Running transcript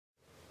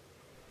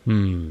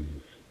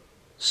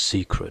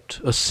Secret,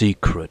 a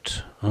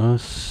secret, a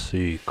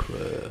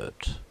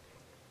secret.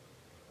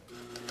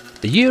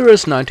 The year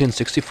is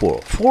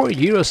 1964. 4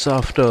 years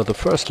after the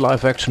first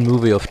live-action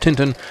movie of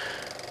Tintin,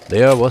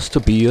 there was to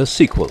be a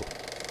sequel.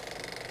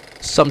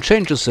 Some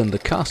changes in the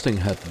casting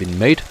had been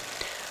made.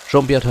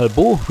 Jean-Pierre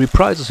Talbot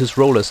reprises his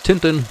role as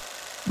Tintin,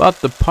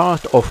 but the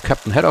part of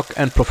Captain Haddock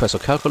and Professor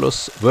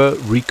Calculus were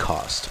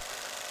recast.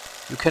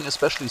 You can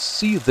especially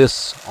see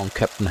this on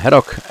Captain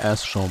Haddock,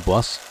 as Jean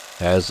Bois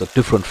has a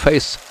different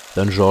face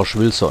than George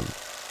Wilson.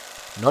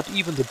 Not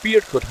even the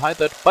beard could hide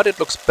that, but it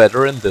looks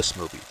better in this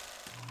movie.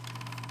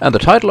 And the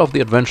title of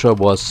the adventure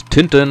was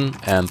Tintin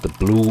and the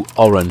Blue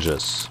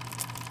Oranges.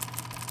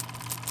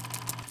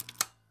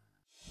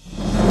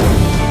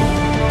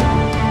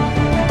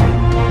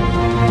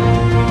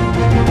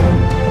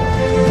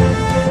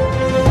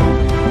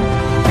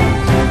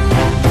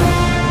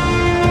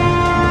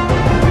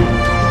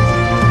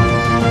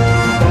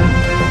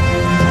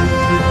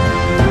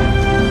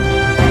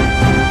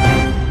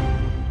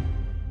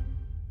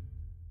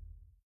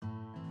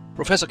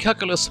 Professor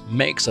Calculus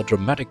makes a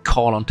dramatic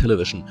call on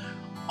television.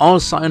 All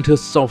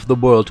scientists of the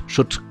world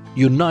should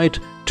unite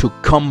to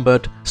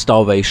combat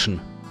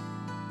starvation.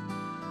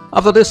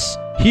 After this,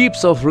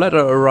 heaps of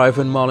letters arrive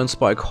in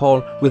Marlinspike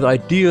Hall with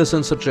ideas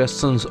and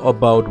suggestions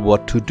about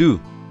what to do.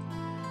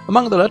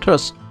 Among the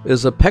letters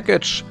is a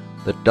package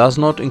that does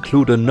not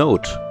include a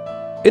note.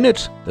 In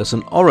it there's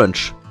an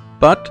orange,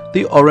 but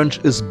the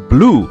orange is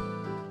blue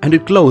and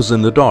it glows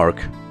in the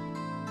dark.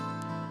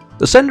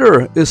 The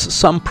sender is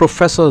some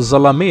Professor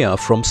Zalamea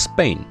from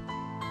Spain.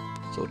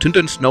 So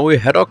Tintin, Snowy,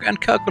 Haddock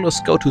and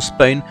Calculus go to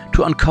Spain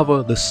to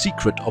uncover the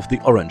secret of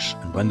the orange,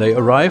 and when they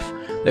arrive,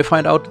 they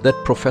find out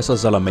that Professor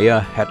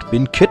Zalamea had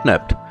been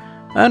kidnapped,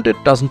 and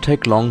it doesn't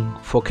take long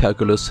for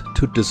Calculus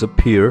to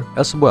disappear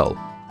as well.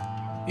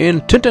 In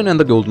Tintin and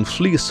the Golden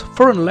Fleece,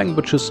 foreign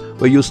languages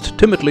were used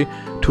timidly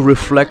to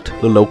reflect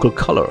the local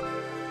color.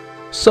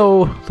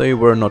 So they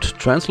were not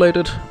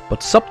translated,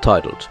 but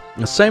subtitled.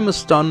 The same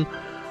is done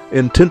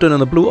in Tintin and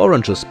the Blue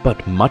Oranges,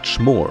 but much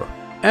more.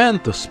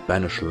 And the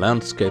Spanish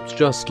landscapes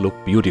just look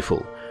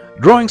beautiful.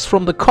 Drawings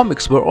from the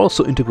comics were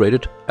also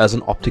integrated as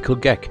an optical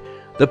gag.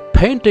 The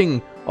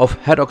painting of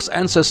Haddock's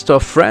ancestor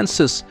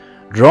Francis,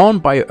 drawn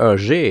by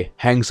Hergé,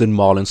 hangs in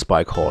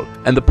Marlinspike Hall.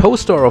 And the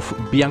poster of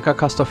Bianca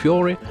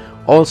Castafiore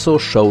also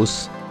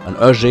shows an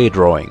Hergé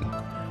drawing.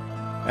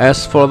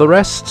 As for the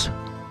rest,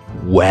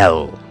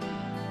 well.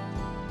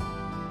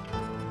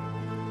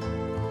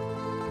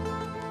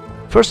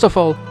 First of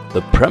all,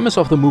 the premise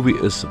of the movie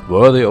is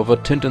worthy of a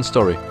Tintin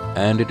story,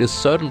 and it is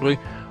certainly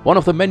one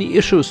of the many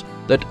issues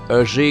that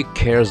Hergé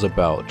cares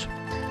about: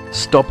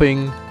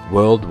 stopping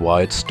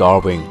worldwide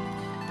starving.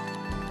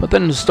 But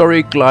then the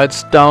story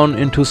glides down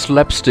into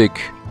slapstick,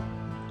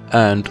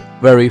 and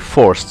very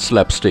forced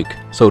slapstick,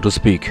 so to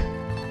speak.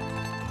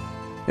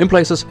 In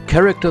places,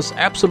 characters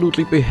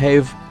absolutely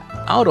behave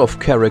out of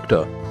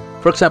character.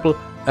 For example,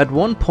 at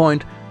one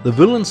point the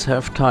villains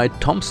have tied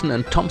Thompson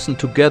and Thompson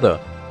together,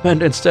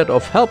 and instead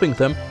of helping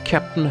them,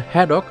 Captain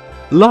Haddock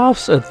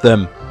laughs at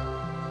them.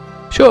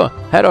 Sure,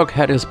 Haddock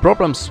had his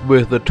problems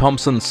with the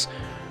Thompsons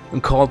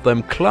and called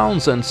them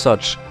clowns and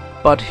such,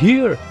 but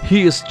here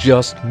he is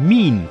just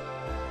mean.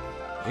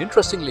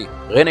 Interestingly,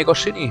 René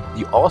Goscinny,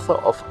 the author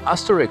of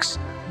Asterix,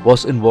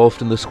 was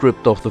involved in the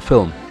script of the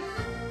film.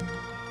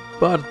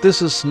 But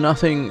this is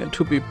nothing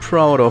to be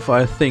proud of,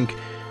 I think.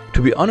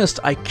 To be honest,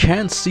 I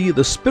can't see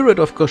the spirit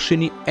of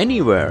Goscinny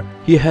anywhere.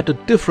 He had a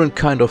different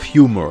kind of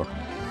humor.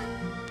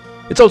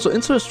 It's also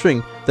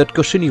interesting that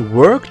Goscinny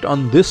worked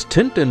on this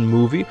Tintin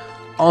movie,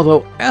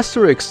 although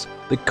Asterix,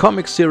 the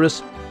comic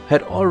series,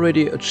 had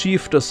already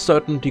achieved a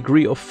certain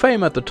degree of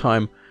fame at the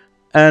time,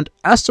 and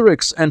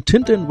Asterix and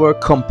Tintin were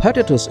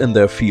competitors in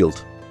their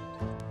field.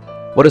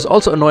 What is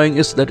also annoying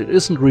is that it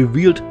isn't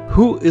revealed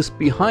who is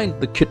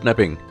behind the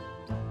kidnapping.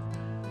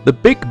 The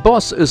big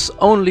boss is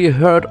only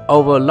heard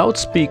over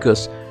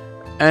loudspeakers,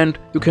 and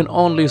you can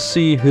only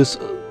see his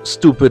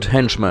stupid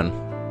henchmen.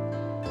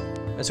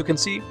 As you can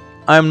see,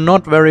 I'm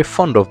not very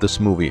fond of this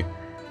movie.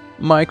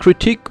 My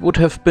critique would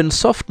have been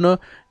softer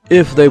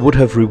if they would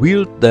have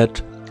revealed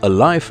that a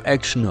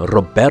live-action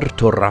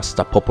Roberto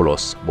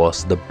Rastapopoulos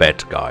was the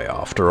bad guy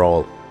after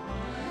all.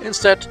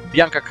 Instead,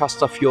 Bianca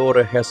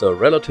Castafiore has a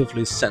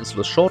relatively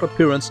senseless short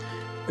appearance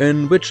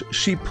in which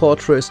she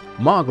portrays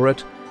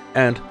Margaret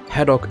and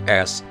Haddock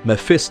as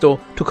Mephisto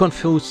to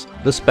confuse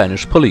the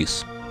Spanish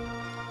police.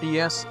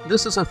 Yes,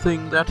 this is a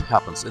thing that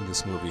happens in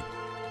this movie.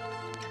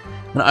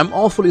 And I'm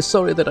awfully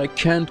sorry that I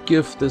can't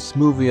give this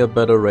movie a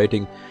better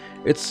rating.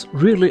 It's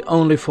really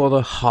only for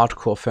the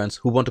hardcore fans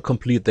who want to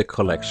complete their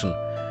collection.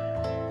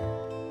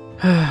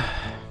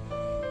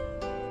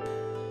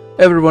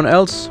 Everyone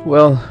else,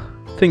 well,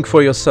 think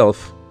for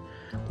yourself.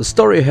 The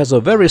story has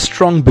a very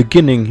strong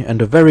beginning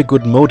and a very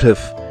good motive,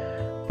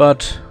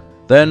 but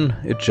then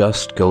it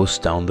just goes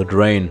down the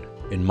drain,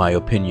 in my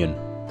opinion.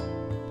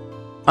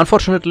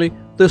 Unfortunately,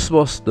 this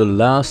was the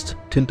last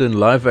Tintin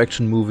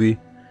live-action movie.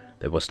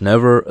 There was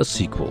never a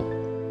sequel.